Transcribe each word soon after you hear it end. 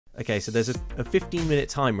Okay, so there's a 15-minute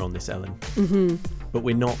timer on this, Ellen. But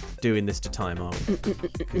we're not doing this to time, are we?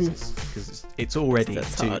 Because it's already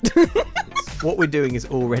too hard. What we're doing is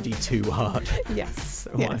already too hard. Yes.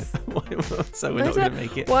 So, so we're not going to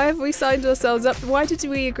make it. Why have we signed ourselves up? Why did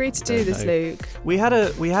we agree to do this, Luke? We had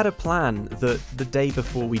a plan that the day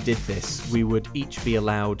before we did this, we would each be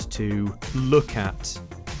allowed to look at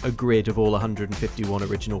a grid of all 151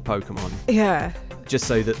 original Pokemon. Yeah. Just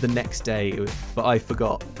so that the next day, but I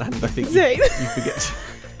forgot, and I think you forget.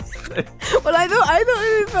 Well, I thought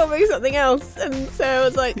we were filming something else, and so I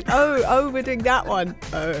was like, oh, we're doing that one.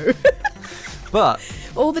 Oh. But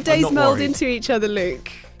all the days meld into each other, Luke.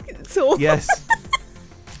 It's all. Yes.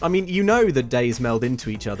 I mean, you know the days meld into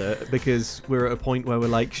each other because we're at a point where we're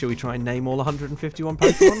like, shall we try and name all 151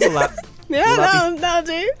 Pokemon? That'll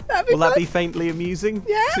do. Will that be faintly amusing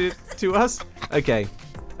to us? Okay,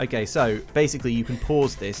 so basically you can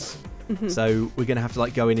pause this. So we're going to have to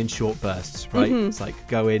like go in short bursts, right? It's like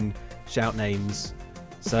go in, shout names.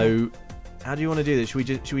 So how do you want to do this?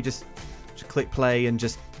 Should we just click play and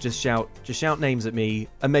just shout names at me,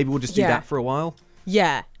 and maybe we'll just do that for a while?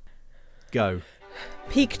 Yeah. Go.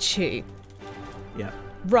 Pikachu. Yeah.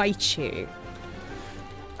 Raichu.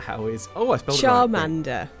 How is... Oh, I spelled Charmander.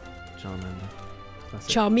 it right. Charmander. That's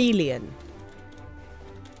it. Charmeleon.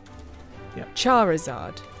 Yeah.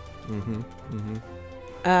 Charizard.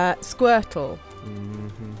 Squirtle.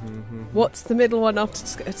 What's the middle one after...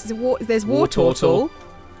 There's Wartortle.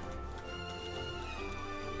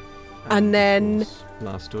 And then...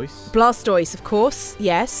 Blastoise, of course.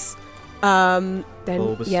 Yes. Then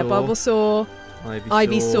Bulbasaur. Yeah, Bulbasaur.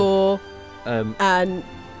 Ivysaur. And...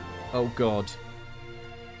 Oh, God.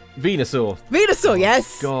 Venusaur.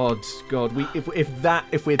 Yes. God.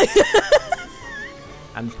 If we're...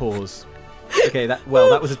 And pause. Okay, that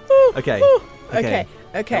was a... Okay.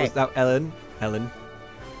 Ellen,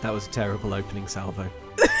 that was a terrible opening salvo.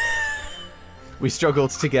 We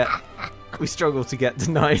struggled to get the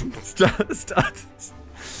 9 starters.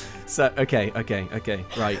 So okay,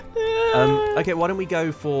 right. Okay, why don't we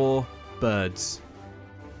go for birds?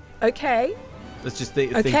 Okay. Let's just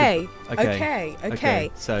think. Okay.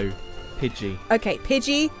 So, Pidgey. Okay,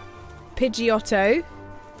 Pidgeotto.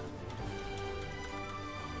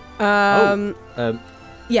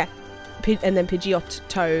 Yeah. And then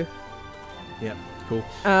Pidgeotto. Yeah, cool.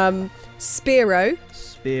 Spearow.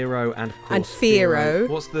 And of course and Fearow.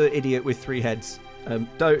 What's the idiot with 3 heads?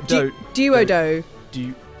 Duodo. Duo.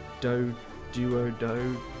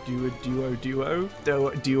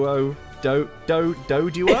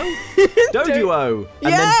 Doduo.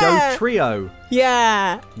 And then Dotrio.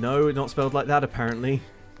 Yeah. No, not spelled like that apparently.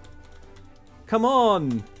 Come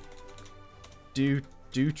on.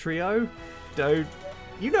 Dutrio?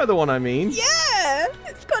 You know the one I mean. Yeah.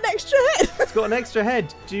 It's got an extra head. It's got an extra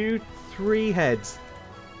head. 3 heads.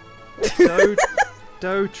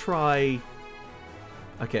 Try.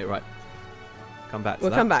 Okay, right. Come back to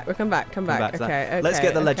that. We'll come back. Okay. Let's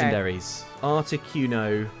get the legendaries.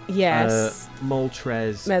 Articuno. Yes.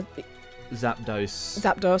 Moltres.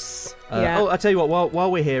 Zapdos. Yeah. Oh, I tell you what.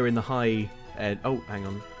 While we're here in the high end. Oh, hang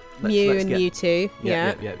on. Let's get Mewtwo.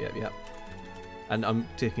 Yeah. And I'm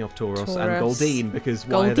taking off Tauros and Goldeen because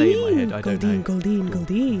why are they in my head? I don't know.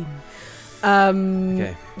 Goldeen.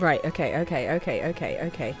 Okay. Right.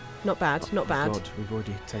 Okay. Not bad. God, we've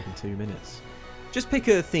already taken 2 minutes. Just pick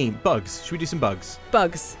a theme. Bugs. Should we do some bugs?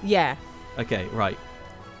 Bugs. Yeah. Okay. Right.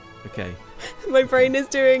 Okay. My brain is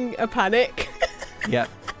doing a panic. Yeah.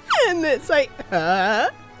 And it's like,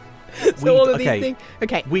 So all of these things.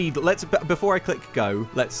 Okay. Weedle. Before I click go,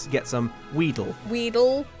 let's get some Weedle.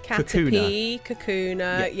 Caterpie,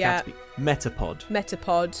 Kakuna, yeah. Caterpie. Metapod.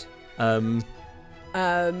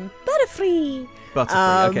 Butterfree.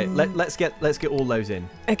 Okay. Let's get all those in.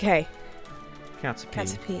 Okay.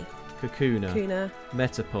 Caterpie. Kakuna.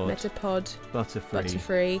 Metapod.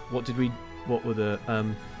 Butterfree. What were the what's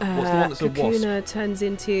the one that's a wasp? Kakuna turns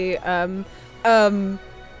into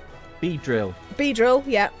Beedrill,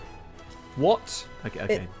 yeah. What?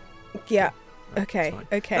 Okay. Yeah. Okay.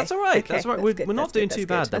 That's all right. Okay. That's all right. We're not doing too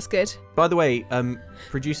bad. That's good. By the way,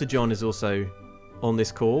 Producer Jon is also on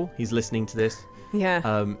this call. He's listening to this.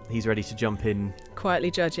 Yeah. He's ready to jump in. Quietly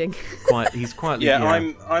judging. He's quietly. Yeah,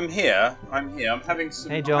 I'm here. I'm having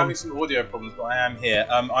some audio problems, but I am here.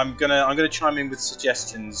 I'm gonna chime in with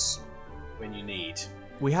suggestions when you need.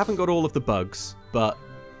 We haven't got all of the bugs, but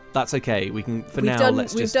that's okay. We can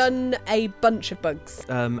We've done a bunch of bugs.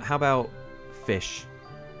 How about fish?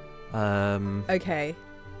 Okay.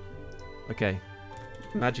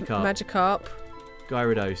 Magikarp.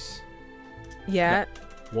 Gyarados. Yeah.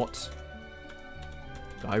 What?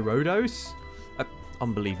 Gyrodos?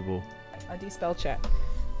 unbelievable. I do spell check.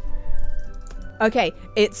 Okay,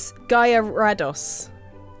 it's Gyarados.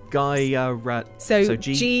 So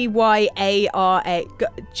G-Y-A-R-A.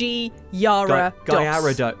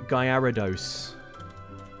 Gyarados.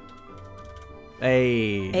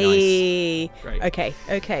 Hey, nice. Great.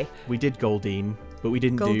 Okay. We did Goldeen, but we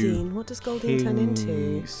didn't do... Goldeen. What does Goldeen turn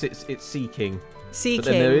into? It's Sea King. Sea King. But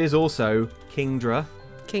then there is also Kingdra.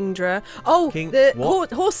 Oh,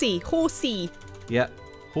 Horsey. Yeah.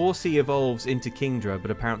 Horsey evolves into Kingdra, but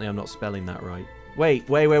apparently I'm not spelling that right. Wait.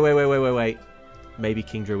 Maybe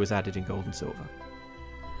Kingdra was added in Gold and Silver.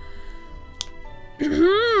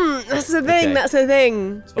 That's the thing. Okay. That's the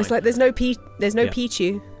thing. It's It's like there's no Pichu. There's no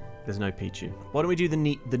Pichu. Why don't we do the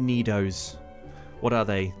Nidos? What are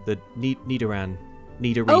they? The Nidoran.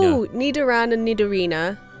 Nidorina. Oh, Nidoran and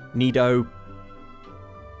Nidorina. Nido.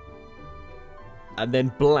 And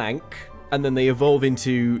then blank. And then they evolve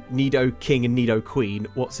into Nido King and Nido Queen.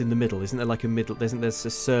 What's in the middle? Isn't there like a middle? Isn't there a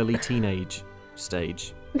surly teenage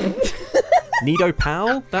stage? Nido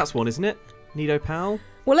Pal? That's one, isn't it? Nido Pal?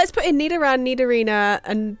 Well, let's put in Nidoran, Nidorina,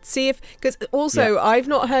 and see if... Because also, I've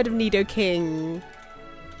not heard of Nido King.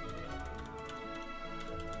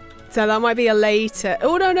 So that might be a later...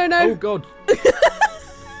 Oh, no. Oh, God.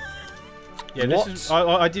 Yeah, this is,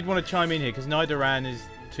 I did want to chime in here, because Nidoran is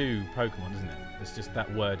 2 Pokemon, isn't it? It's just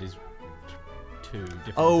that word is 2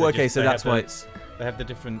 different. Oh, okay, so that's why it's... They have the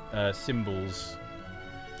different symbols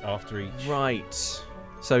after each. Right.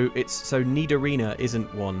 So Nidorina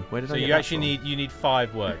isn't one. Where did I get that you actually from? need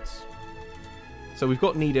 5 words. So we've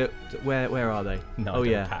got Nido... Where are they?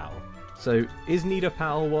 Nido Pal. So is Nido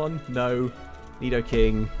Pal one? No. Nido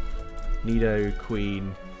King. Nido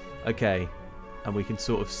Queen. Okay. And we can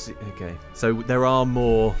sort of see... Okay. So there are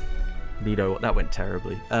more... Nido... That went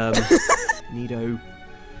terribly. Nido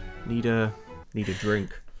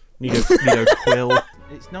Drink. Nido Quill.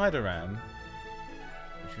 It's Nidoran.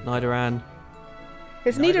 Nidoran.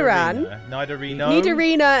 It's Nidoran. Nidorino.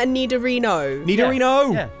 And Nidorino.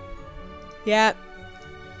 Nidorino! Yeah.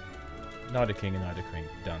 Nido King and Nido Queen.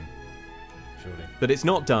 Done. Surely. But it's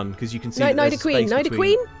not done, because you can see Nido Queen.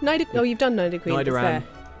 Oh, you've done Nido Queen. Nidoran.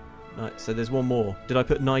 Right, so there's one more. Did I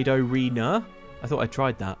put Nidorina? I thought I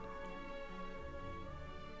tried that.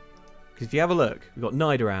 Because if you have a look, we've got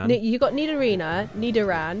Nidoran. You got Nidorina,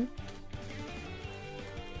 Nidoran.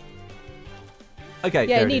 Okay,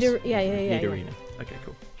 yeah, there it is. Yeah. Nidorina. Okay,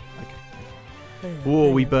 cool. Okay.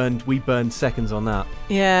 Whoa, we burned seconds on that.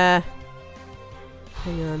 Yeah.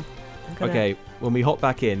 Hang on. Okay, when we hop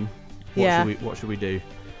back in, what should we do?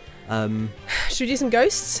 Should we do some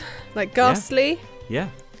ghosts? Like Ghastly? Yeah.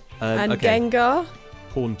 And okay. Gengar?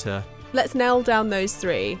 Haunter. Let's nail down those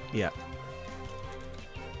 3. Yeah.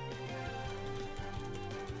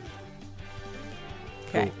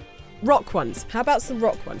 Okay. Cool. Rock ones. How about some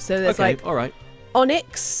rock ones? So there's all right.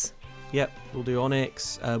 Onyx. Yep, we'll do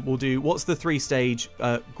Onyx. We'll do... What's the 3-stage?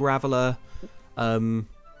 Graveler.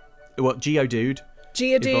 Geodude.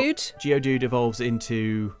 Geodude evolves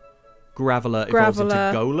into... Graveler evolves into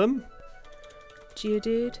Golem.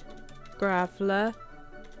 Geodude. Graveler.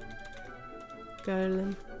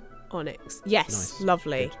 Golem. Onyx. Yes, nice.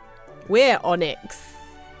 Lovely. Good. We're Onyx.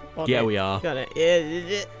 Yeah, we are. Got it.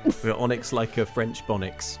 Yeah. We're Onyx like a French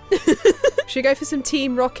Bonix. Should we go for some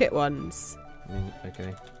Team Rocket ones?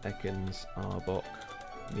 Okay. Ekans, Arbok,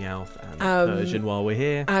 Meowth, and Persian while we're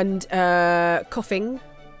here. And coughing.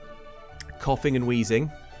 Coughing and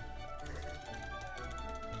wheezing.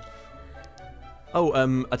 Oh,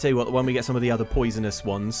 I tell you what, when we get some of the other poisonous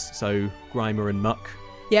ones, so Grimer and Muck.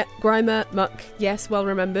 Yeah, Grimer, Muck. Yes, well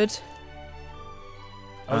remembered.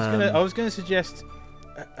 I was gonna suggest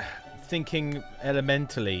thinking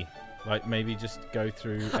elementally, like maybe just go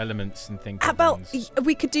through elements and think. How about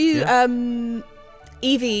we could do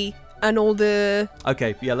Eevee and all the.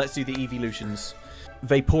 Okay, yeah, let's do the evolutions.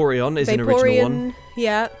 Vaporeon is an original one.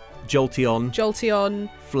 Yeah. Jolteon.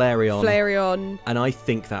 Flareon. And I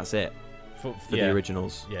think that's it for the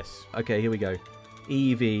originals. Yes. Okay, here we go.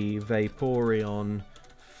 Eevee, Vaporeon,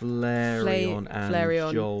 Flareon, and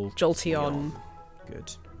Jolteon.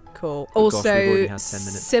 Good. Cool. Oh, also, gosh,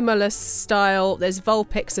 similar style. There's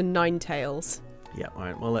Vulpix and Ninetales. Yeah. All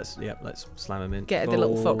right. Well, let's slam them in. Get the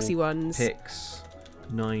little foxy ones. Vulpix,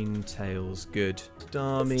 Ninetales. Good.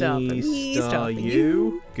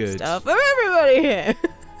 Staryu. Good. Stuff for everybody here.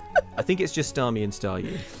 I think it's just Starmie and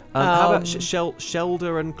Staryu. How about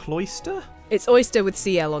Shelder and Cloyster? It's Oyster with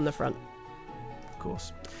CL on the front. Of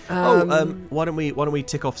course. Why don't we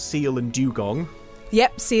tick off Seal and Dugong?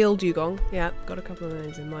 Yep, Seal, Dugong. Yeah, got a couple of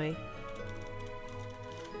those in my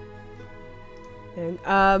thing.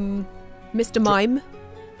 Mr. Mime.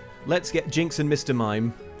 Let's get Jinx and Mr.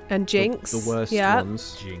 Mime. And Jinx. The worst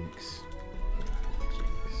ones. Jinx.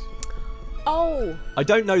 Oh. I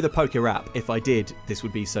don't know the poker rap. If I did, this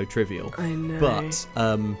would be so trivial. I know. But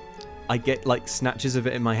I get like snatches of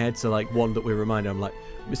it in my head. So like one that we're reminded, I'm like,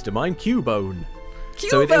 Mr. Mime, Cubone.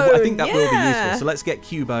 So I think that will be useful. So let's get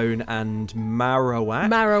Cubone and Marowak.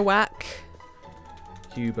 Marowak.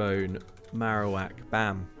 Cubone, Marowak.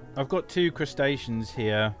 Bam. I've got 2 crustaceans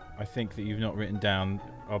here. I think that you've not written down.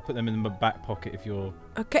 I'll put them in my back pocket if you're.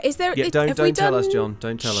 Okay. Is there? Yeah, don't tell us, John.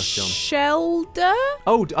 Don't tell us, John. Shelder.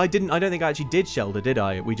 Oh, I didn't. I don't think I actually did Shelder, did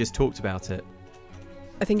I? We just talked about it.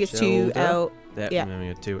 I think it's Shelder. 2L. There, Yeah.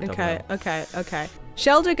 No, 2 double Okay. L. Okay.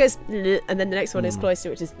 Shelder goes, and then the next one is closer,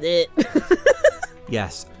 which is.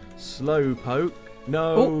 Yes. Slowpoke.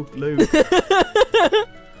 No, Luke.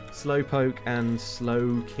 Slowpoke and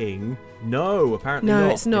Slow King. No, apparently not. No,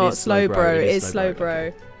 it's not. Slowbro. It is Slowbro.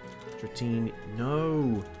 Okay. Dratini.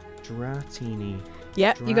 No. Dratini.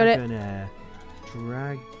 Yep, you got it. Dragonair.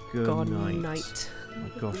 Dragonite. Oh my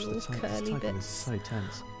gosh, the typing is so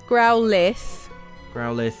tense. Growlithe.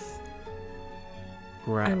 Growlithe.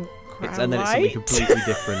 And And then it's something completely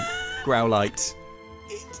different. Growlite.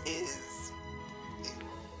 It is.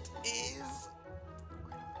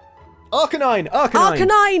 Arcanine!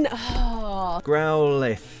 Arcanine! Oh.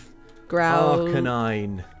 Growlithe. Growl.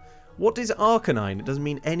 Arcanine. What is Arcanine? It doesn't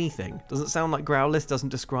mean anything. Doesn't sound like Growlithe. Doesn't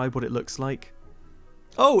describe what it looks like.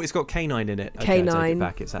 Oh, it's got canine in it. Okay, Canine. I take it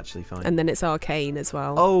back. It's actually fine. And then it's arcane as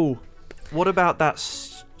well. Oh, what about that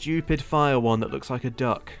stupid fire one that looks like a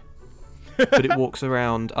duck? But it walks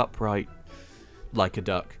around upright like a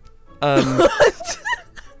duck. What?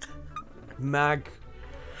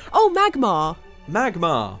 Magmar.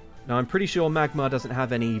 Magmar. Now, I'm pretty sure Magmar doesn't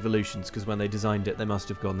have any evolutions because when they designed it, they must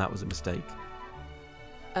have gone, that was a mistake.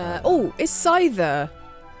 It's Scyther.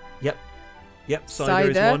 Yep. Scyther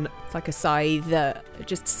is one. It's like a scythe.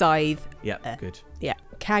 Just scythe. Yep, good. Yeah.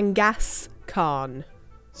 Kangaskhan.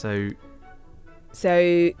 So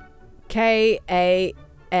Kangas.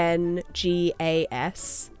 And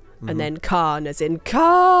then Khan as in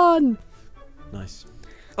Khan. Nice.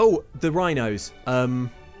 Oh, the rhinos.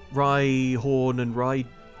 Rhyhorn and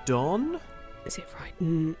Rhydon? Is it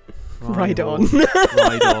Rhydon?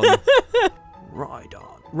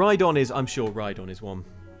 Rhydon is, I'm sure Rhydon is one.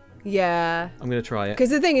 Yeah. I'm going to try it.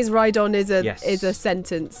 Because the thing is, Rhydon is a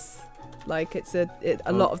sentence. Like, it's a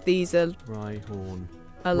lot of these are... Rhyhorn.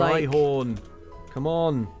 Rhyhorn. Come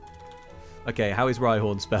on. Okay, how is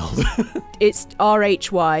Rhyhorn spelled? It's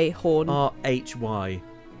R-H-Y, horn. R-H-Y.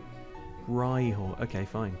 Rhyhorn. Okay,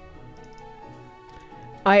 fine.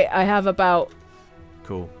 I have about...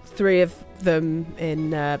 Cool. 3 of them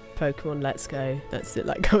in Pokemon Let's Go. That's it.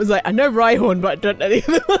 Like, I was like, I know Rhyhorn, but I don't know the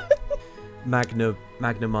other one.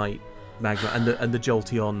 Magnemite, and the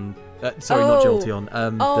Jolteon. Sorry, not Jolteon.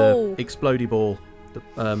 The Explodey Ball. The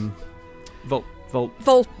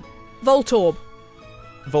Voltorb.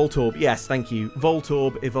 Voltorb. Yes, thank you.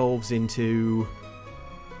 Voltorb evolves into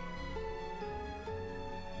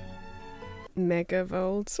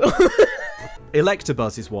Megavolt.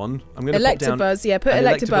 Electabuzz is one. I'm going to put down. Electabuzz, yeah, put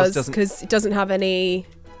Electabuzz because it doesn't have any.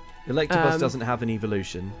 Electabuzz doesn't have an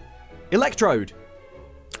evolution. Electrode.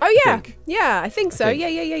 Oh yeah, I think so.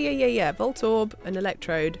 Yeah. Voltorb and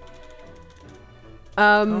Electrode.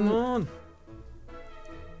 Come on.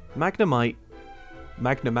 Magnemite.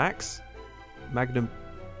 Magnamax.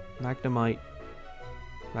 Magnemite.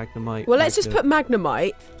 Well, let's just put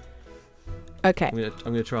Magnemite. Okay. I'm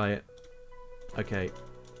gonna try it. Okay.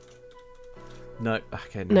 No.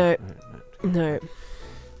 Okay. No.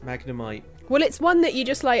 Magnemite. Well, it's one that you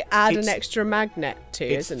just like add an extra magnet to,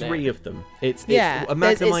 isn't it? It's 3 of them. A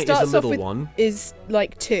Magnemite is a little one. Is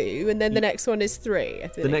like 2, and then the next one is 3. I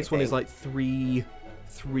think. The next one is like 3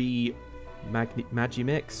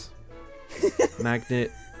 Magimix.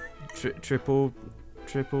 Magnet. Triple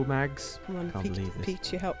mags. Come on, Can't believe this.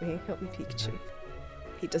 Pikachu, help me, Pikachu.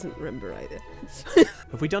 He doesn't remember either.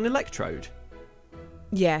 Have we done Electrode?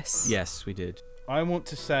 Yes. Yes, we did. I want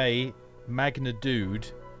to say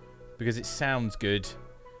Magnadude because it sounds good.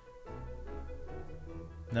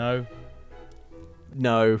 No.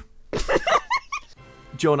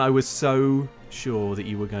 John, I was so sure that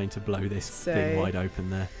you were going to blow this thing wide open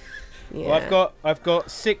there. Yeah. Well, I've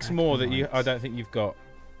got 6 more that I don't think you've got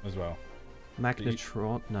as well.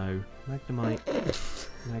 Magnetron, no. Magnemite.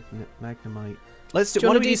 Magnemite. Let's do. Do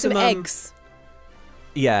you want to do some eggs?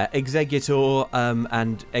 Yeah, Executor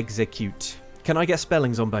and Execute. Can I get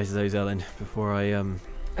spellings on both of those, Ellen, before I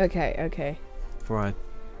Okay. Before I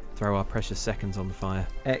throw our precious seconds on the fire.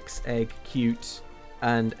 Execute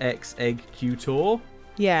and Executor.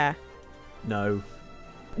 Yeah. No.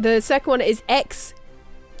 The second one is X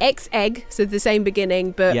egg, so the same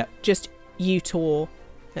beginning, but just Utor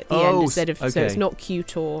at the end instead of. So it's not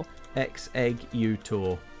Qtor. X egg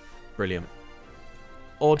Utor. Brilliant.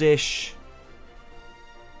 Oddish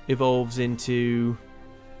evolves into.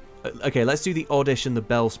 Okay, let's do the Oddish and the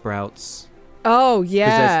Bellsprouts. Oh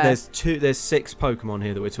yeah. There's 6 Pokemon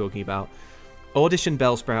here that we're talking about. Oddish and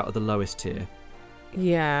Bellsprout are the lowest tier.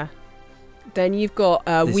 Yeah. Then you've got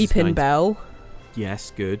Weeping Bell.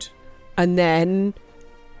 Yes, good. And then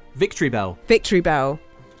Victory Bell. Bellsprout.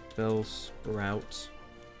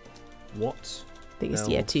 What? I think it's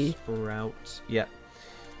tier 2. Bellsprout. Yep.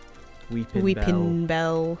 Weeping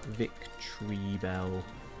Bell. Victory Bell.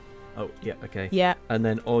 Oh, yeah, okay. Yeah. And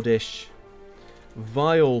then Oddish.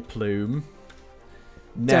 Vileplume.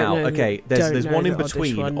 Now, there's one in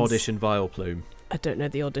between Oddish and Vileplume. I don't know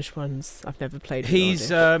the Oddish ones. I've never played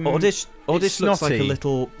with Oddish. Oddish looks like a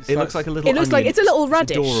little. It looks like a little. It looks like it's a little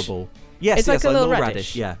radish. It's adorable. Yes, it's like a little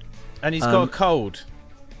radish. Yeah. And he's got a cold.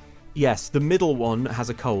 Yes, the middle one has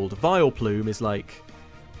a cold. Vileplume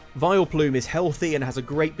is healthy and has a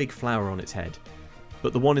great big flower on its head,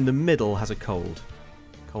 but the one in the middle has a cold.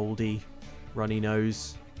 Coldy, runny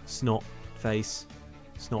nose, snot face,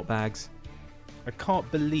 snot bags. I can't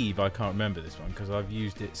believe I can't remember this one because I've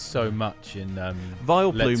used it so much in.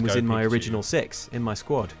 Vileplume was in my original 6 in my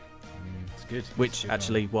squad. It's good. Which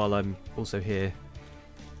actually, while I'm also here,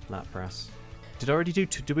 Lapras. Did we already do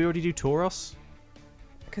Tauros?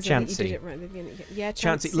 Chansey. You did it right at the beginning. Yeah,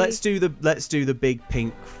 Chansey. Let's do the big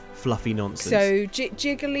pink fluffy nonsense. So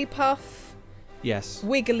Jigglypuff. Yes.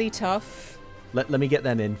 Wigglytuff. Let me get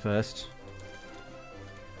them in first.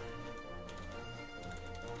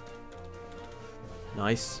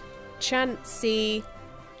 Nice. Chansey.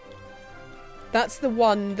 That's the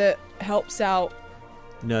one that helps out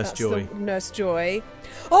Nurse Joy. Nurse Joy.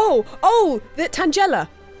 Oh, the Tangela.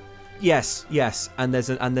 Yes. And there's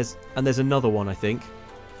another one, I think.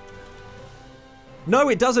 No,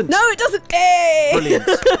 it doesn't. Hey! Brilliant.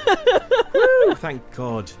 Woo, thank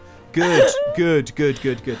God. Good.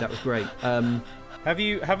 That was great.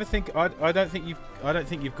 Have a think. I don't think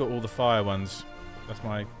you've got all the fire ones. That's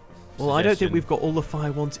my. Well, I don't think we've got all the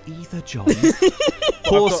fire ones either, John.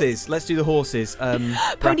 Horses. Let's do the horses.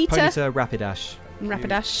 Ponyta,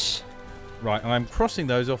 Rapidash. Right, I'm crossing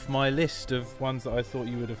those off my list of ones that I thought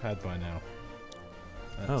you would have had by now.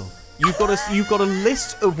 You've got a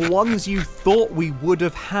list of ones you thought we would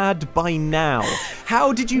have had by now.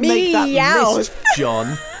 How did you make that list,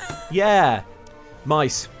 John? Yeah.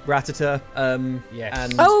 Mice, Rattata, yes.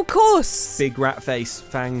 And of course. Big rat face,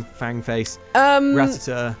 fang face.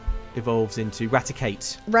 Rattata evolves into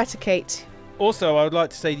Raticate. Also, I would like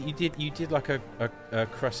to say that you did like a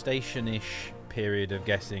crustacean-ish period of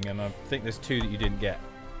guessing, and I think there's 2 that you didn't get.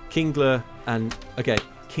 Kingler and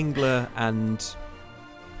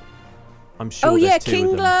I'm sure. Oh yeah,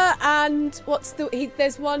 Kingler and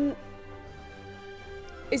there's one.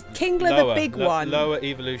 Is Kingler the big one? Lower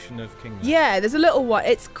evolution of Kingler. Yeah, there's a little one.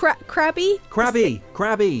 It's Krabby.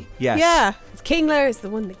 Krabby. Yes. Yeah, Kingler is the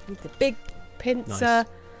one with the big pincer. Nice.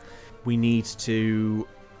 We need to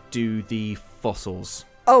do the fossils.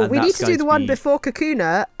 Oh, we need to do the one before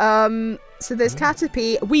Kakuna. So there's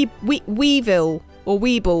Caterpie, Weevil or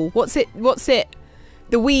Weeble. What's it?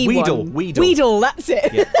 The Weedle. Weedle. That's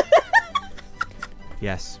it. Yeah.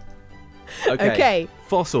 Yes. Okay.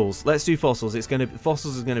 Fossils. Let's do fossils.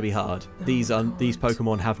 Fossils is gonna be hard. These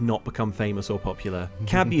Pokemon have not become famous or popular.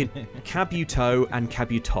 Kabuto and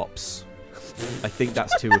Kabutops. I think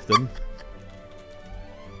that's 2 of them.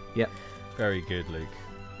 Yep. Very good, Luke.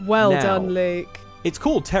 Well done, Luke. It's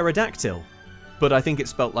called Pterodactyl, but I think it's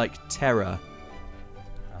spelt like terror.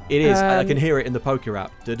 It is. I can hear it in the Poké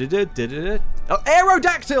app. Oh,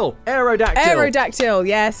 Aerodactyl! Aerodactyl,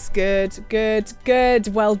 yes. Good.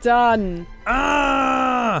 Well done.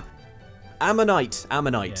 Ammonite. Yeah.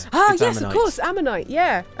 Yes, Ammonite. Of course, Ammonite.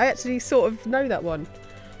 Yeah, I actually sort of know that one.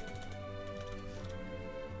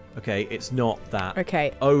 Okay, it's not that.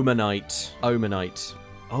 Okay. Omanite.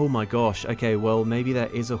 Oh my gosh. Okay, well, maybe there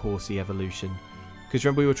is a horsey evolution. Because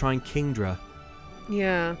remember we were trying Kingdra.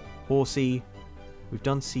 Yeah. Horsey. We've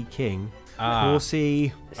done Sea King.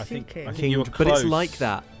 Horsey. I think King, you were close. But it's like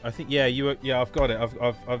that. I think you were. Yeah, I've got it.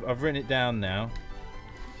 I've written it down now.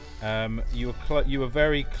 You were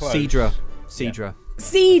very close. Seadra. Yeah.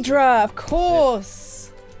 Seadra, of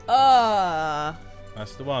course.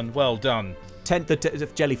 That's the one. Well done.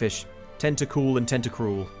 The jellyfish. Tentacool and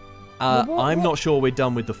Tentacruel. I'm not sure we're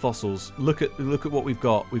done with the fossils. Look at what we've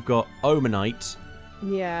got. We've got Omanite.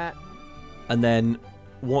 Yeah. And then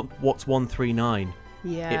what's 139?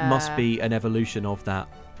 Yeah. It must be an evolution of that.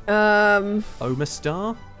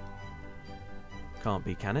 Omastar? Can't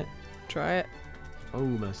be, can it? Try it.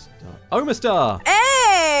 Omastar. Omastar!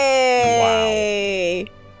 Hey!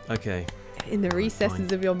 Wow. Okay. In the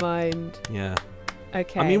recesses of your mind. Yeah.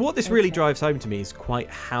 Okay. I mean, what this really drives home to me is quite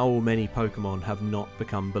how many Pokemon have not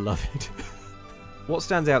become beloved. What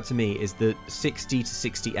stands out to me is the 60 to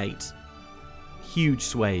 68 huge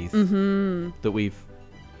swathe that we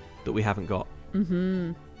haven't got.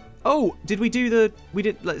 Oh, did we do the? We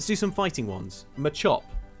did. Let's do some fighting ones. Machop.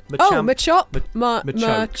 Machop. Machoke.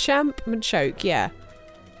 Machamp. Machoke. Yeah.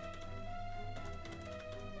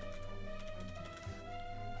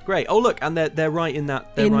 Great. Oh look, and they're right in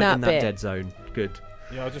that. They're right in that dead zone. Good.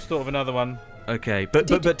 Yeah, I just thought of another one. Okay, but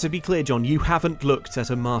to be clear, John, you haven't looked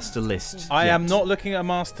at a master list. I yet. am not looking at a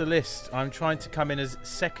master list. I'm trying to come in as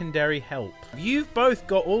secondary help. You've both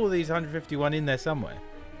got all of these 151 in there somewhere.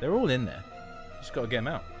 They're all in there. You just got to get them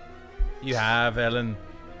out. You have, Ellen.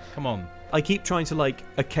 Come on. I keep trying to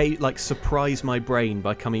like surprise my brain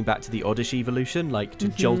by coming back to the Oddish evolution, like to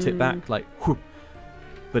jolt it back, like whoop.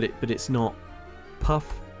 But it's not.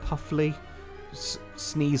 Puffly,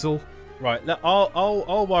 Sneasel. Right,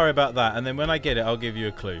 I'll worry about that, and then when I get it, I'll give you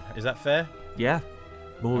a clue. Is that fair? Yeah,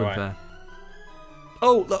 more than fair.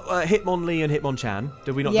 Oh, look, Hitmonlee and Hitmonchan.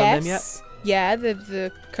 Did we not done them yet? Yeah,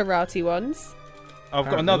 the karate ones. I've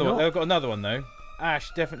got another one. I've got another one though.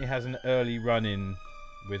 Ash definitely has an early run-in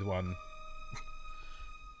with one.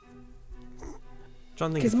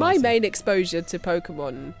 Because my main exposure to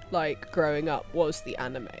Pokemon, like growing up, was the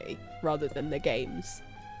anime rather than the games.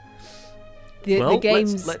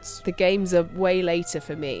 The games are way later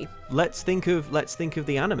for me. Let's think of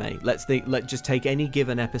the anime. Let's just take any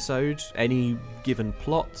given episode, any given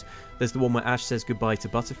plot. There's the one where Ash says goodbye to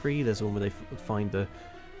Butterfree. There's the one where they find the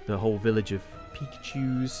whole village of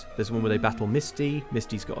Pikachus. There's the one where they battle Misty.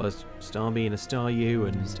 Misty's got a Starmie and a Staryu,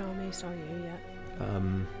 and Staryu, yeah.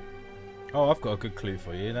 Oh, I've got a good clue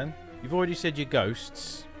for you then. You've already said your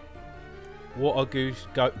ghosts. What are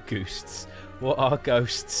ghosts? What are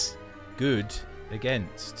ghosts good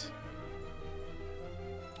against?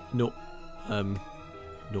 No,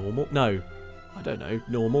 normal? No, I don't know.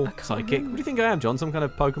 Normal, psychic. What do you think I am, John? Some kind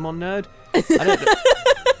of Pokemon nerd? I don't know.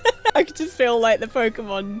 I could just feel like the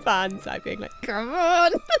Pokemon fans being like, come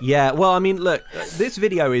on. Yeah, well, I mean, look, this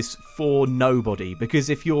video is for nobody, because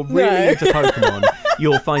if you're really into Pokemon,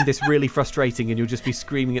 you'll find this really frustrating and you'll just be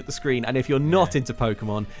screaming at the screen. And if you're not into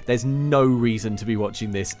Pokemon, there's no reason to be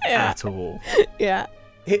watching this at all. Yeah.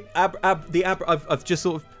 I've just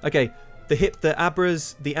sort of, okay, the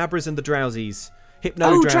Abras and the Drowsies.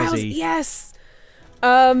 Hypno Drowsy. Yes.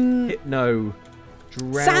 Hypno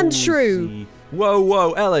Drowsy. Sandshrew.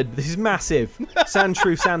 Whoa, Ellen, this is massive.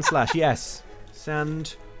 Sandshrew, Sandslash, yes.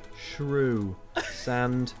 Sandshrew,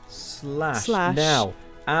 Sandslash. Now,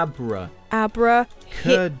 Abra. Kadabra,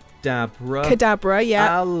 yeah.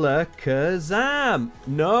 Alakazam.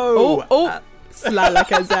 No.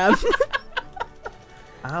 Slalakazam.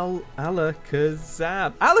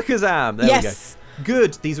 Alakazam. There we go.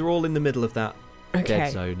 Good. These are all in the middle of that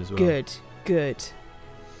dead zone as well. Good.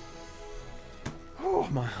 Oh,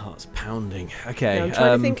 my heart's pounding. Okay. Now I'm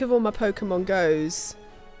trying to think of all my Pokemon Go's.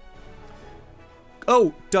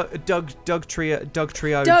 Oh, Doug Trio,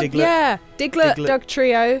 Diglett. Yeah, Diglett, Doug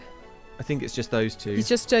Trio. I think it's just those two. It's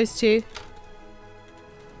just those two.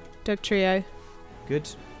 Doug Trio. Good.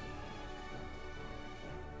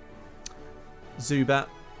 Zubat.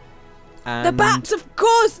 And the bats, of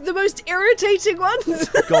course, the most irritating ones.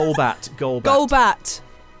 Golbat.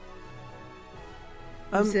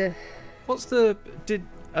 What's the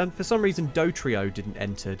for some reason Dotrio didn't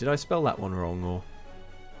enter. Did I spell that one wrong or?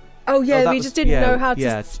 Oh yeah, we just didn't know how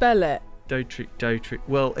to spell it. Dotrio.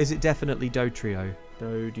 Well, is it definitely Dotrio?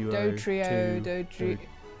 Dodrio.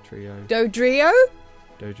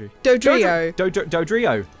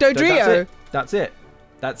 That's it.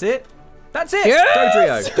 Yes!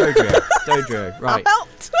 Dodrio. Right.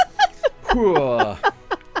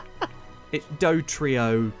 It's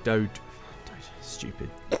Dotrio.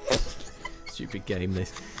 Stupid game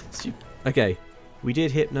this. Okay, we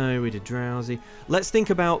did Hypno, we did Drowsy. Let's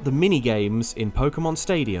think about the mini games in Pokemon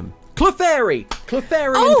Stadium. Clefairy and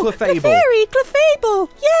Clefable. Clefable,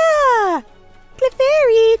 yeah.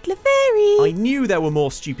 Clefairy. I knew there were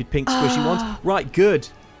more stupid pink squishy ones. Right, good.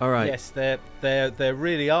 All right. Yes, there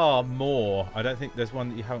really are more. I don't think there's one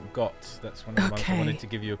that you haven't got. That's one of the ones I wanted to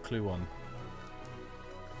give you a clue on.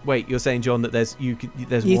 Wait, you're saying, John, that there's you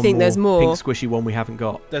think there's more pink squishy one we haven't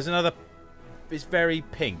got? There's another. It's very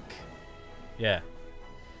pink. Yeah.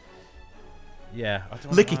 Yeah.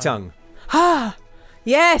 Licky Tongue. Ah,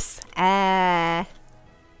 yes.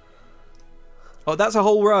 Oh, that's a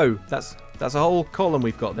whole row. That's a whole column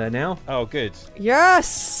we've got there now. Oh, good.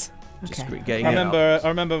 Yes. Just okay. getting I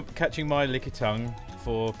remember catching my Lickitung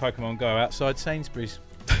for Pokemon Go outside Sainsbury's.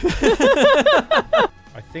 I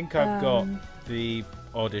think I've got the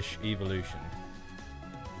Oddish evolution.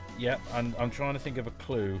 Yep, I'm trying to think of a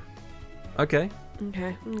clue. Okay.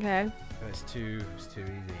 Okay. It's too easy.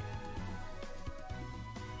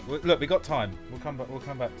 Look, we got time. We'll come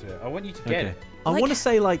back to it. I want you to get it. I want to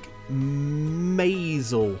say like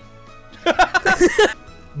Mazel.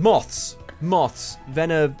 Moths.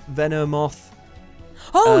 Venomoth.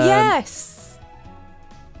 Oh yes.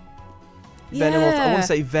 Venomoth. I want to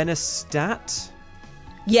say Venostat.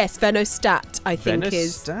 Yes, Venostat. I think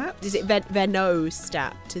Venostat? is it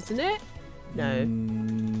Venostat? Isn't it? No.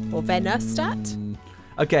 Or Venostat?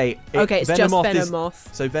 Okay. It's just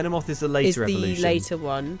Venomoth. So Venomoth is the later evolution. Is the later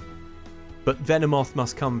one. But Venomoth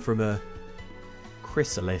must come from a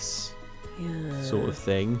chrysalis sort of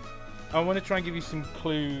thing. I want to try and give you some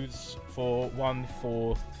clues for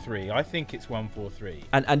 143. I think it's 143.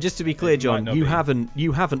 And just to be clear, John, you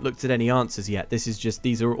haven't looked at any answers yet.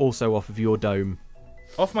 These are also off of your dome.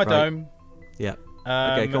 Off my dome. Yeah.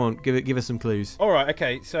 Okay, come on, give us some clues. All right,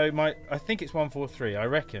 okay. So I think it's 143. I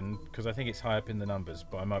reckon, because I think it's high up in the numbers,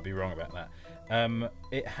 but I might be wrong about that.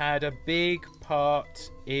 It had a big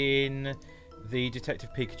part in the Detective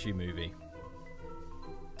Pikachu movie.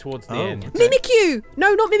 Towards the end. Okay. Mimikyu!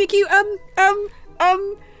 No, not Mimikyu.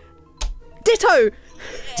 Ditto.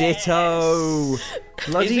 Ditto.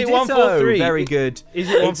 Bloody Is it Ditto. 143? Very good. Is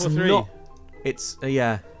it 143? It's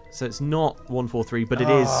yeah. So it's not 143, but it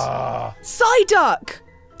is. Psyduck.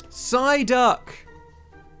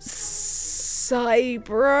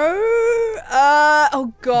 Cybro.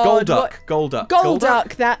 Oh god.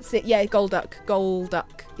 Golduck. That's it. Yeah, Golduck.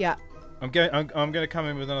 Yeah. I'm going to come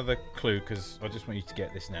in with another clue because I just want you to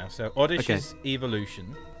get this now. So Oddish's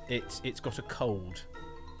evolution, it's got a cold.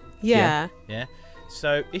 Yeah. Yeah.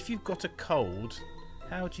 So if you've got a cold,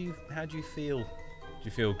 how do you feel? Do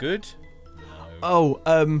you feel good? No. Oh,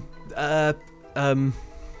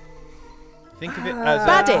 think of it as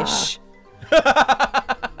baddish.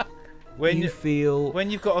 When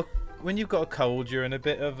you've got a cold, you're in a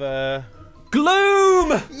bit of a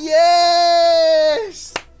gloom.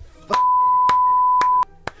 Yes.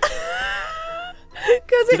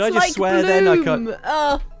 Because it's like swear bloom. Then? I can't...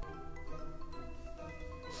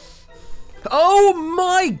 Oh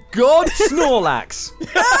my god, Snorlax!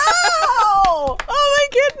 Oh my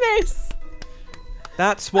goodness!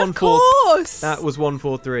 That's Of course! That was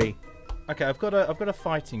 143. Okay, I've got a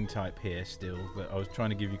fighting type here still that I was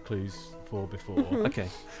trying to give you clues for before. Okay.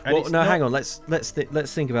 Well, no, hang on. Let's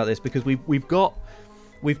think about this because we've got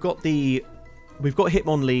Hitmonlee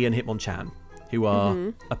and Hitmonchan, who are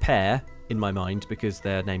a pair in my mind because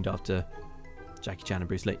they're named after Jackie Chan and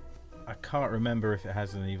Bruce Lee. I can't remember if it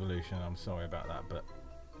has an evolution. I'm sorry about that, but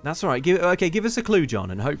that's all right. Give us a clue,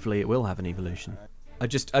 John, and hopefully it will have an evolution.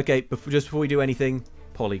 Before we do anything,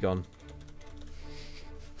 Polygon.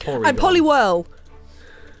 And Poliwhirl.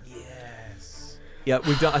 Yes. Yeah,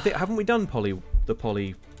 we've done. I think haven't we done Poliwhirl?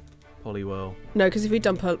 No, because if we'd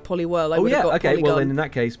done Poliwhirl, I would have got okay. Polygon. Well, then in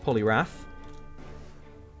that case, Poliwrath.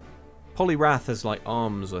 Poliwrath has like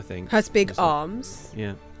arms, I think. Has big arms.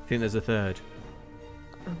 Yeah, I think there's a third.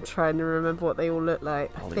 I'm trying to remember what they all look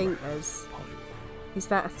like. I think there's. Is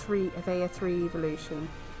that a 3? Are they a 3 evolution?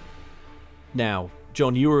 Now,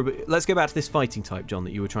 John, let's go back to this fighting type, John,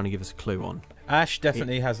 that you were trying to give us a clue on. Ash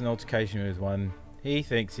definitely has an altercation with one. He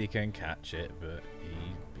thinks he can catch it, but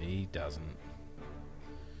he doesn't.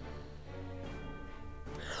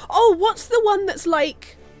 Oh, what's the one that's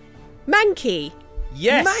like Mankey?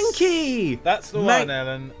 Yes! Mankey! That's the one,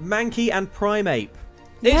 Ellen. Mankey and Primeape.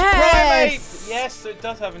 It's Primeape! Yes, so it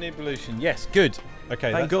does have an evolution. Yes, good.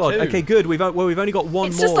 Okay, thank God. 2. Okay, good. We've only got one more.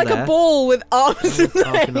 It's just like a ball with arms and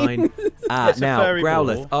Arcanine. Now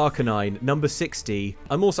Growlithe, ball. Arcanine, number 60.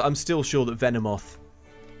 I'm still sure that Venomoth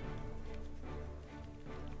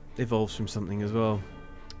evolves from something as well.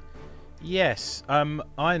 Yes.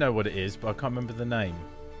 I know what it is, but I can't remember the name.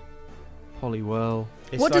 Poliwhirl.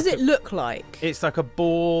 What does it look like? It's like a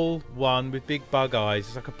ball one with big bug eyes.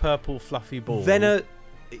 It's like a purple fluffy ball.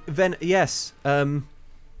 Yes.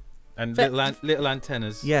 And little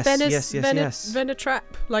antennas. Yes, yes. Venetrap,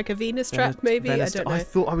 like a Venus trap, maybe. I don't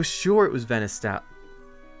know. I was sure it was Venostat.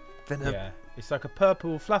 Yeah, it's like a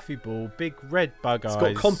purple fluffy ball, big red bug eyes. It's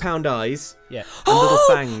got compound eyes. Yeah. And little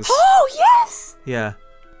fangs. Oh yes. Yeah.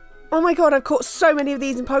 Oh my god, I've caught so many of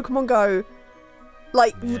these in Pokemon Go.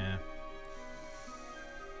 Like. Yeah.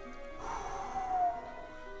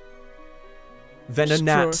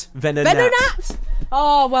 Venonat.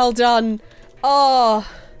 Oh, well done. Oh.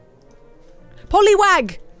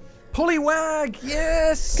 Poliwag! Poliwag,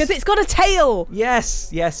 yes! Because it's got a tail! Yes,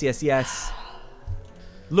 yes, yes, yes.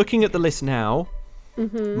 Looking at the list now,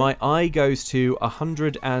 my eye goes to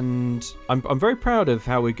 100 and... I'm very proud of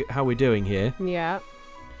how we're doing here. Yeah.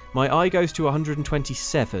 My eye goes to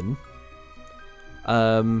 127.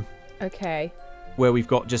 Okay. Where we've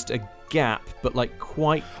got just a gap, but like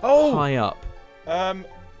quite high up.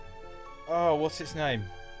 Oh, what's its name?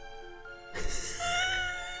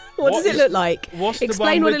 What does it look like?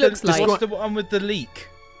 Explain what it looks like. What's the one with the leak?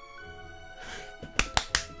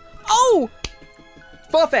 Oh!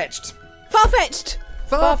 Farfetch'd! Farfetch'd!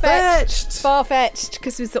 Farfetch'd! Farfetch'd!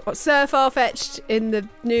 Because we've got Sir Farfetch'd in the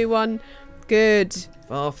new one. Good.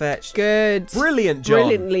 Farfetch'd. Good. Brilliant, John.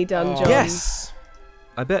 Brilliantly done, John. Yes!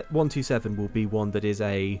 I bet 127 will be one that is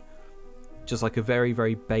just like a very,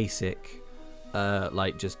 very basic,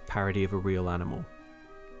 like just parody of a real animal.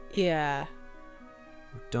 Yeah.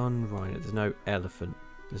 We've done rhino. There's no elephant.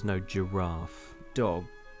 There's no giraffe. Dog.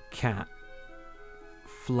 Cat.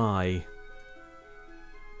 Fly.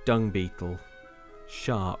 Dung beetle.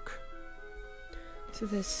 Shark. So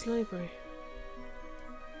there's Slowbro.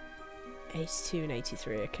 82 and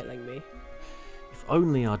 83 are killing me. If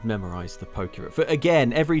only I'd memorised the poker. For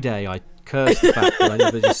again, every day I curse the fact that I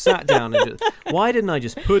never just sat down and just... Why didn't I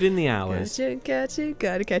just put in the hours?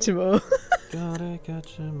 Gotta catch them all. Gotta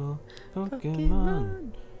catch them all.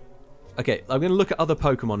 Pokemon. Okay, I'm going to look at other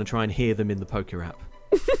Pokemon and try and hear them in the poker app.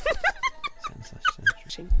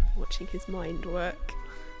 Watching his mind work.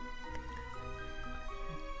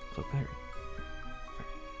 Clefairy.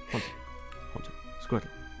 Haunter. Squirtle.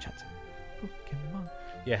 Chansey. Pokemon.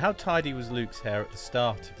 Yeah, how tidy was Luke's hair at the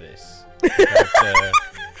start of this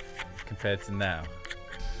compared to now?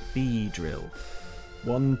 Beedrill.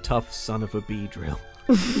 One tough son of a Beedrill.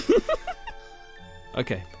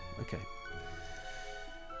 Okay.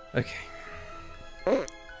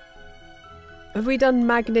 Have we done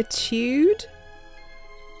magnitude?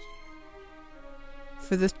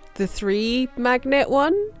 For the 3 magnet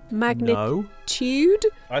one? Magnitude? No.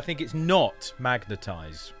 I think it's not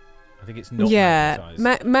magnetize. I think it's not magnetize.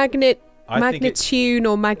 Magnitude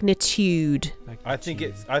or magnitude. I think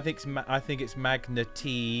it's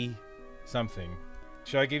magneti something.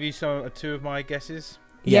 Shall I give you two of my guesses?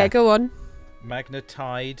 Yeah, go on.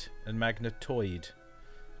 Magnetide and magnetoid.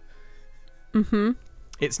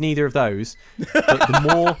 It's neither of those. But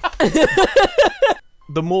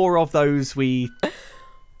the more of those we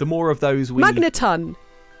Magneton.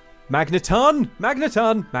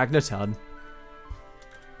 Magneton.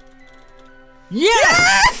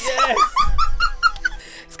 Yes!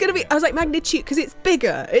 It's gonna be. I was like magnitude because it's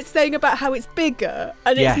bigger. It's saying about how it's bigger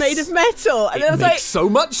and it's made of metal. And I was like, so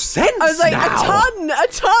much sense. I was like, now. a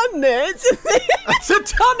ton. It's a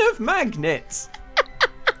ton of magnets.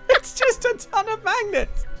 It's just a ton of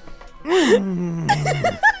magnets.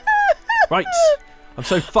 Right. I'm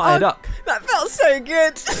so fired up. That felt so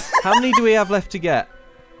good. How many do we have left to get?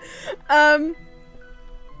 Oh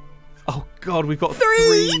God, we've got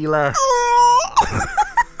 3 left.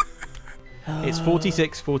 It's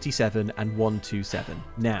 46, 47, and 127.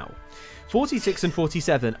 Now, 46 and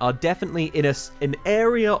 47 are definitely in an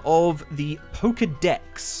area of the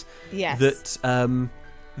Pokédex that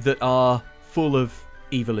are full of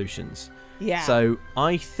evolutions. Yeah. So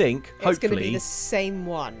I think hopefully it's going to be the same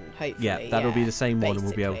one. Hopefully. Yeah, that'll be the same one, and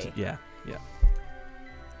we'll be able to. Yeah.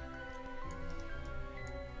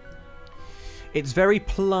 It's very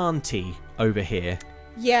planty over here.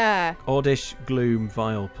 Yeah. Oddish, Gloom,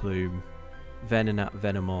 Vileplume, Venonat,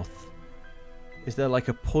 Venomoth. Is there like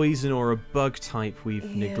a poison or a bug type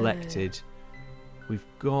we've neglected? We've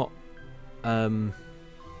got Caterpie,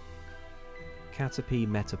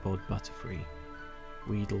 Metapod, Butterfree,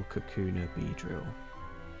 Weedle, Kakuna, Beedrill.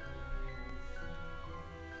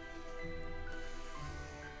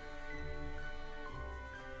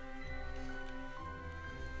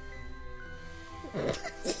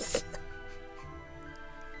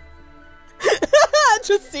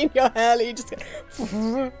 Just seen your hair, you just go.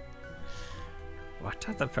 What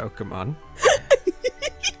are the Pokemon?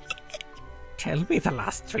 Tell me the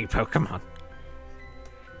last 3 Pokemon.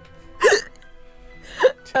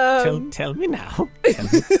 Tell me now. Tell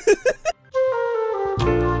me.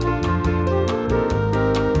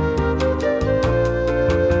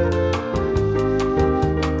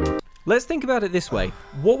 Let's think about it this way.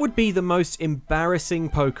 What would be the most embarrassing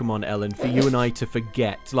Pokemon, Ellen, for you and I to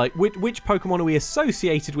forget? Like, which Pokemon are we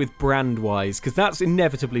associated with brand-wise? Because that's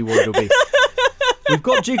inevitably what it'll be. We've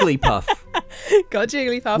got Jigglypuff.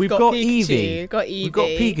 We've got Eevee. We've got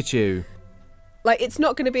Pikachu. Like, it's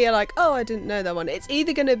not going to be like, oh, I didn't know that one. It's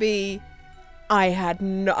either going to be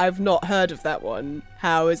I've not heard of that one.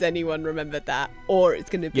 How has anyone remembered that? Or it's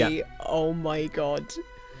going to be, oh my god.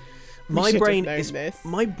 My brain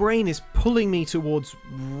is pulling me towards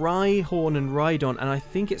Rhyhorn and Rhydon, and I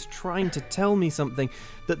think it's trying to tell me something,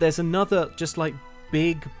 that there's another just like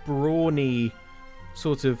big, brawny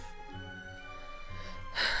sort of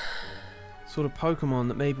Pokemon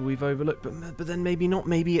that maybe we've overlooked, but then maybe not.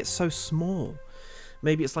 Maybe it's so small.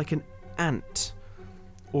 Maybe it's like an ant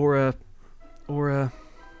or a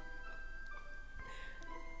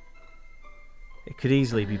it could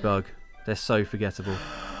easily be bug. They're so forgettable.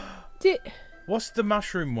 What's the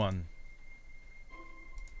mushroom one?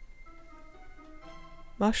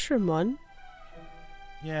 Mushroom one?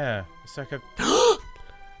 Yeah, it's like a...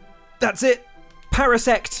 That's it!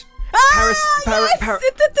 Parasect!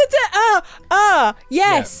 Yes!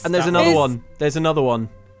 Yeah. And there's another one. There's another one.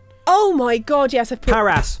 Oh my god, yes.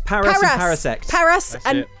 Paras and Parasect. Paras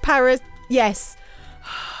and Paras. Yes.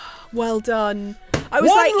 Well done. I was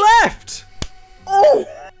one left! Oh!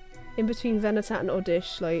 In between Venetat and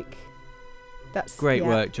Oddish, like... That's great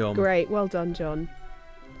work, John. Great, well done, John.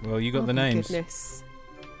 Well, you got the names. Goodness.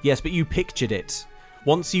 Yes, but you pictured it.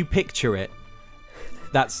 Once you picture it,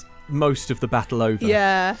 that's most of the battle over.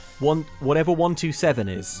 Yeah. Whatever 127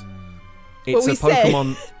 is, it's a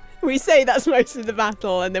Pokemon. We say that's most of the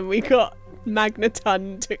battle, and then we got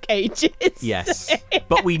Magneton took ages. Yes,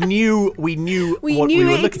 but we knew what we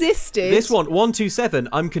were existed. This one, 127.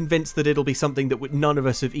 I'm convinced that it'll be something that none of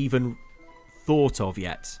us have even thought of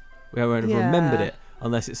yet. We haven't remembered it,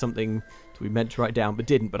 unless it's something we meant to write down but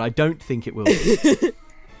didn't. But I don't think it will be.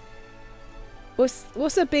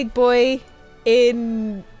 What's a big boy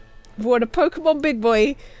in... What, a Pokemon big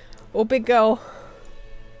boy? Or big girl?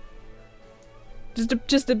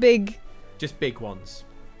 Just a big... Just big ones.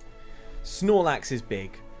 Snorlax is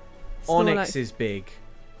big. Onix is big.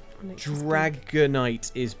 Dragonite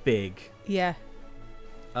is big. Yeah.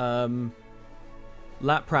 Lapras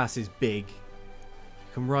is big.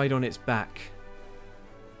 You can ride on its back.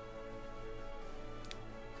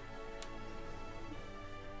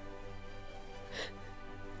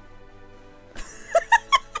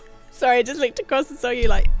 Sorry, I just looked across and saw you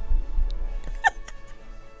like...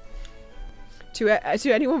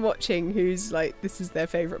 to anyone watching who's like, this is their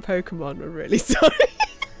favourite Pokemon, we're really sorry.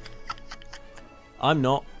 I'm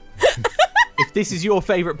not. If this is your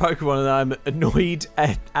favourite Pokemon, then I'm annoyed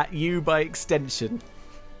at you by extension.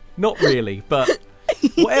 Not really, but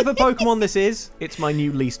whatever Pokemon this is, it's my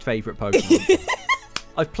new least favourite Pokemon.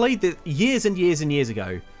 I've played this years and years and years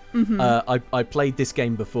ago. Mm-hmm. I played this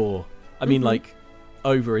game before. I mean, like,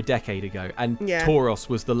 over a decade ago. And Tauros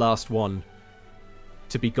was the last one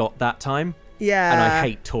to be got that time. Yeah. And I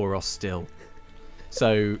hate Tauros still.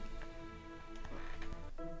 So...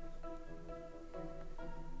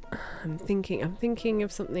 I'm thinking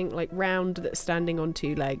of something like round that's standing on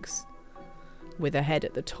two legs with a head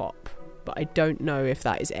at the top, but I don't know if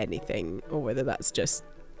that is anything or whether that's just...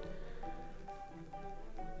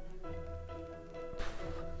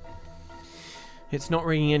 It's not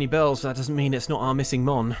ringing any bells, that doesn't mean it's not our missing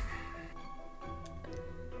Mon.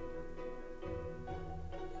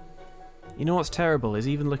 You know what's terrible is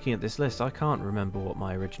even looking at this list, I can't remember what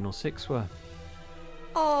my original 6 were.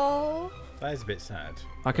 Oh. That is a bit sad.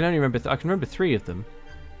 I can only remember I can remember 3 of them,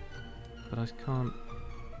 but I can't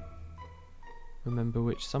remember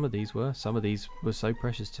which some of these were. Some of these were so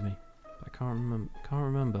precious to me. I can't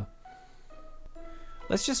remember.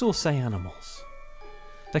 Let's just all say animals.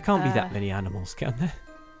 There can't be that many animals, can there?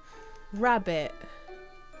 Rabbit.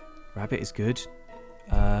 Rabbit is good.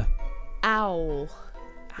 Owl.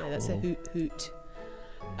 No, that's a hoot.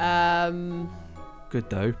 Good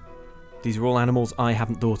though. These are all animals I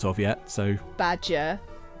haven't thought of yet, so... Badger.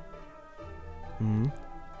 Mm.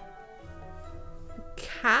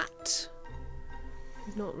 Cat.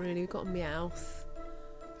 Not really. We've got a Meowth.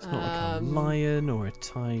 It's not like a lion or a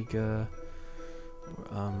tiger.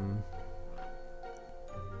 Or,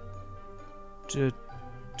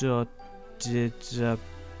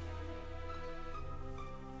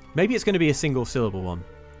 maybe it's going to be a single syllable one.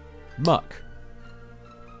 Muck.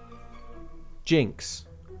 Jinx.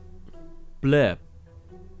 Blurb.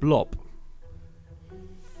 Blop.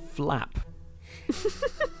 Flap.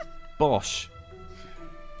 Bosh.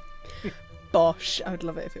 Bosh. I would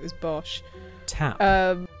love it if it was Bosh. Tap.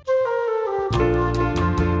 Right.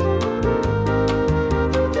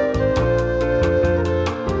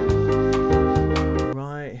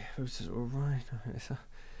 Alright.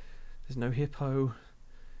 There's no hippo.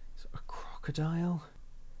 It's a crocodile.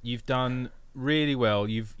 You've done really well.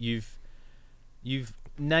 You've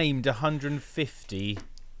named 150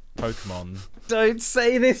 Pokemon. Don't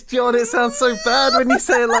say this, John. It sounds so bad when you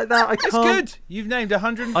say it like that. I can't. It's good. You've named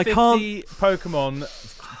 150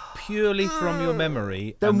 Pokemon purely from your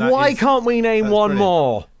memory. Then why can't we name one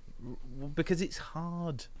more? Because it's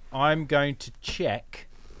hard. I'm going to check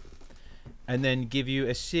and then give you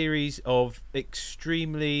a series of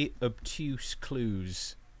extremely obtuse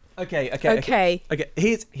clues. Okay.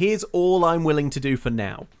 Here's all I'm willing to do for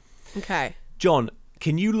now. Okay. John,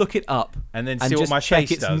 can you look it up and then see what my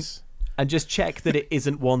face does? And just check that it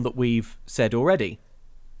isn't one that we've said already.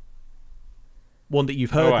 One that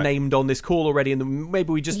you've heard named on this call already, and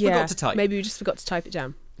maybe we just forgot to type. Maybe we just forgot to type it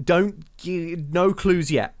down. No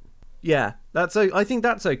clues yet. Yeah, I think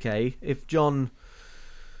that's okay. If John,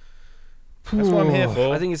 that's what I'm here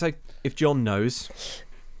for. I think it's like if John knows.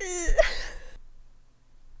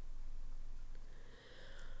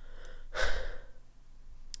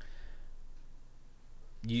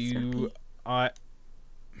 You've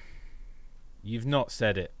not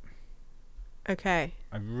said it. Okay.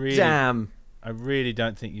 Damn. I really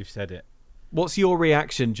don't think you've said it. What's your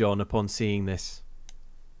reaction, John, upon seeing this?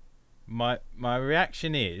 My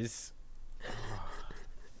reaction is...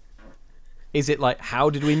 Is it like,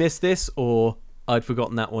 how did we miss this? Or I'd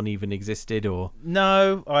forgotten that one even existed? Or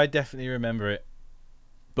no, I definitely remember it.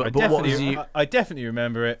 I definitely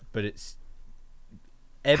remember it, but it's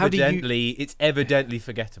evidently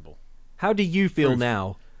forgettable. How do you feel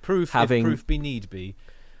now? If proof be need be.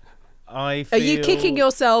 Are you kicking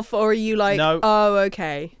yourself, or are you like, no. Oh,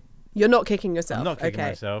 okay. You're not kicking yourself. I'm not kicking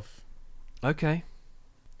myself. Okay.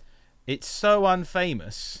 It's so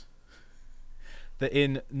unfamous that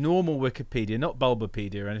in normal Wikipedia, not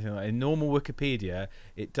Bulbapedia or anything like that, in normal Wikipedia,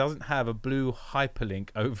 it doesn't have a blue hyperlink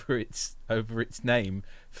over its name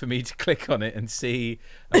for me to click on it and see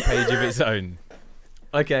a page of its own.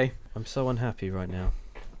 Okay. I'm so unhappy right now.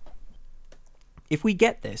 If we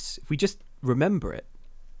get this, if we just remember it,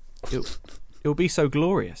 it'll be so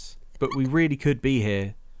glorious. But we really could be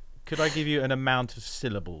here. Could I give you an amount of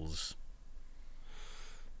syllables?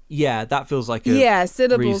 Yeah, that feels like a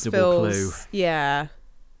syllables reasonable clue. Yeah.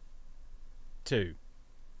 2.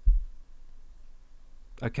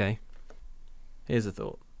 Okay. Here's a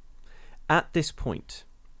thought. At this point,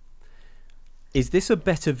 is this a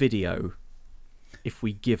better video if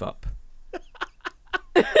we give up?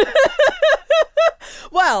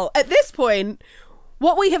 Well, at this point,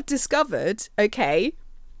 what we have discovered, okay,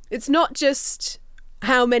 it's not just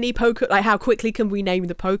how many how quickly can we name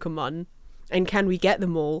the Pokemon and can we get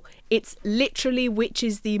them all. It's literally which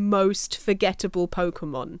is the most forgettable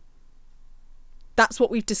Pokemon. That's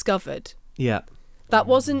what we've discovered. Yeah. That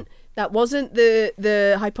wasn't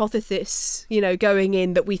the hypothesis, going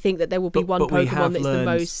in that we think that there will be one Pokemon that's the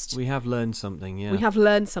most. We have learned something, yeah. We have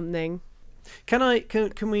learned something. Can we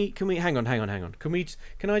hang on.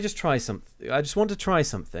 Can I just try something? I just want to try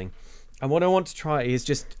something. And what I want to try is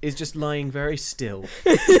just lying very still.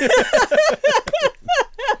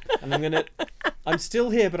 And I'm still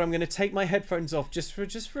here, but I'm gonna take my headphones off just for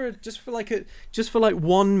like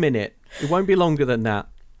 1 minute. It won't be longer than that.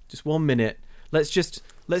 Just 1 minute. Let's just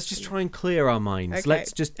try and clear our minds. Okay.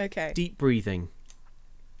 Let's just deep breathing.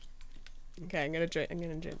 Okay, I'm gonna join you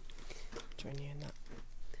in that.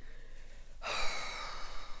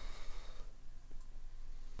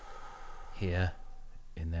 Here,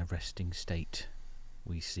 in their resting state,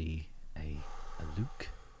 we see a Luke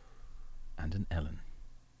and an Ellen.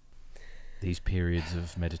 These periods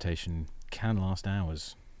of meditation can last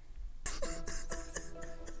hours.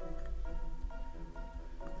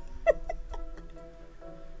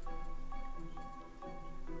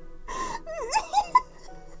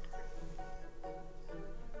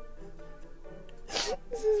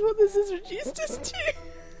 This is what this has reduced us to.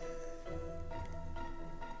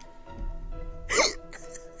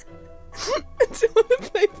 I don't want to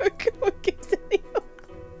play Pokemon games anymore.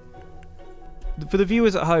 For the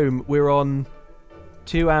viewers at home, we're on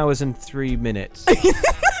 2 hours and 3 minutes. Yeah.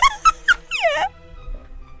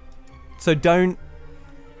 So don't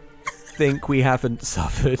think we haven't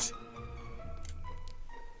suffered.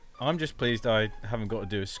 I'm just pleased I haven't got to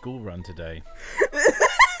do a school run today.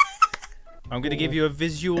 I'm going to give you a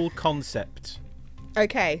visual concept.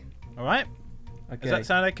 Okay. All right? Okay. Does that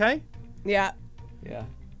sound okay? Yeah. Yeah.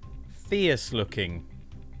 Fierce looking.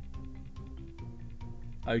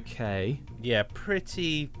 Okay. Yeah,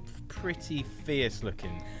 pretty fierce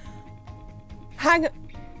looking. Hang on.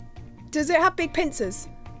 Does it have big pincers?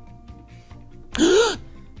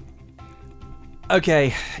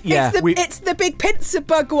 Okay, yeah. It's the big pincer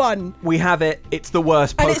bug one. We have it. It's the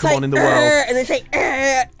worst Pokemon in the world. And it's like,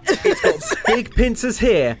 It's got big pincers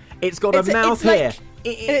here. It's got a mouth here.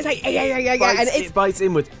 it's like and it bites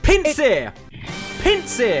inwards. Pinsir!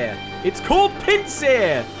 Pinsir! It's called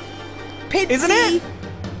Pinsir! Isn't it?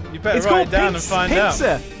 You better write it down and find out.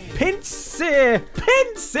 Pinsir! Pinsir!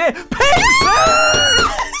 Pinsir!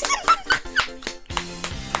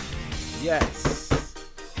 Yes.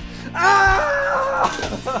 Ah!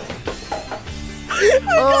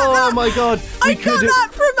 Oh my god. I got that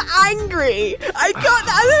from Angry. I got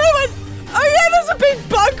that. And then I went, oh yeah, there's a big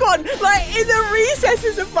bug one. Like in the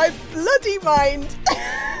recesses of my bloody mind.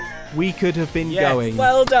 We could have been going.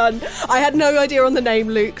 Well done. I had no idea on the name,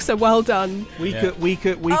 Luke, so well done. We could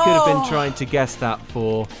have been trying to guess that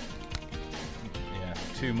for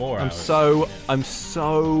 2 more hours. I'm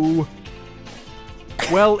so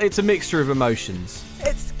well, it's a mixture of emotions.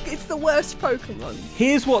 It's the worst Pokemon.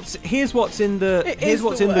 Here's what's in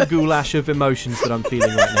the goulash of emotions that I'm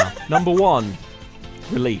feeling right now. Number 1,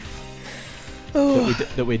 relief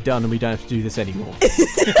that we're done and we don't have to do this anymore.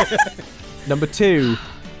 Number 2,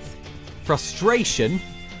 frustration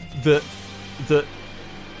that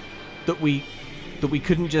we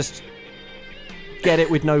couldn't just get it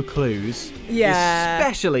with no clues. Yeah.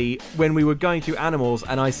 Especially when we were going through animals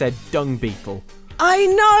and I said dung beetle. I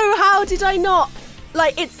know. How did I not?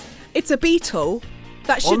 Like it's a beetle.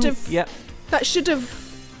 That should have. Yep. That should have.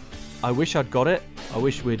 I wish I'd got it. I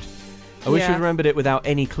wish we'd remembered it without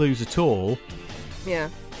any clues at all. Yeah.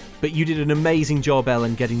 But you did an amazing job,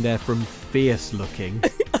 Ellen, getting there from fierce looking.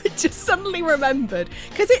 I just suddenly remembered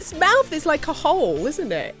because its mouth is like a hole,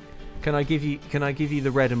 isn't it? Can I give you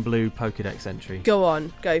the red and blue Pokédex entry? Go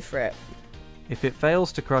on, go for it. If it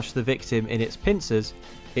fails to crush the victim in its pincers,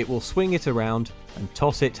 it will swing it around and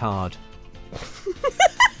toss it hard.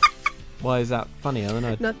 Why is that funny,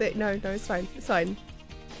 Ellen? Nothing. No, it's fine. It's fine.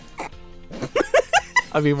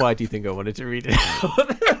 I mean, why do you think I wanted to read it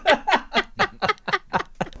out?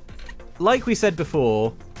 Like we said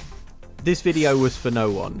before, this video was for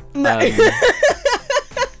no one. No.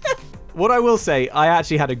 What I will say, I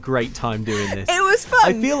actually had a great time doing this. It was fun.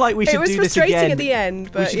 I feel like we should do this again. It was frustrating at the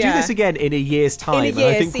end, but we should do this again in a year's time. In a year,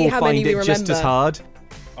 and I think we'll find it just as hard.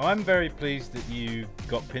 I'm very pleased that you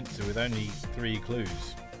got Pinsir with only 3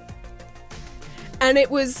 clues. And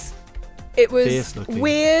it was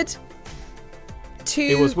weird.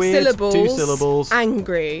 2 syllables. 2 syllables.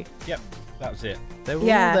 Angry. Yep, that was it. They were all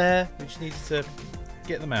there. We just needed to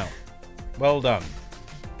get them out. Well done.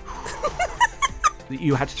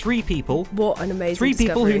 You had 3 people. What an amazing 3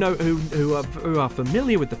 people discovery. who are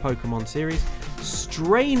familiar with the Pokemon series,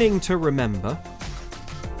 straining to remember,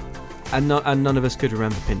 and none of us could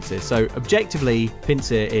remember Pinsir. So objectively,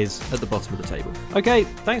 Pinsir is at the bottom of the table. Okay,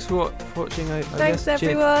 thanks for watching. Thanks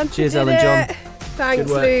everyone. Cheers, Ellen, John. Thanks,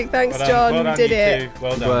 Luke. Thanks, John. Well done, did you it.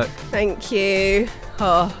 Well done. Good work. Thank you.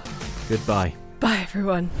 Oh. Goodbye. Bye,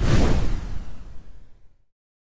 everyone.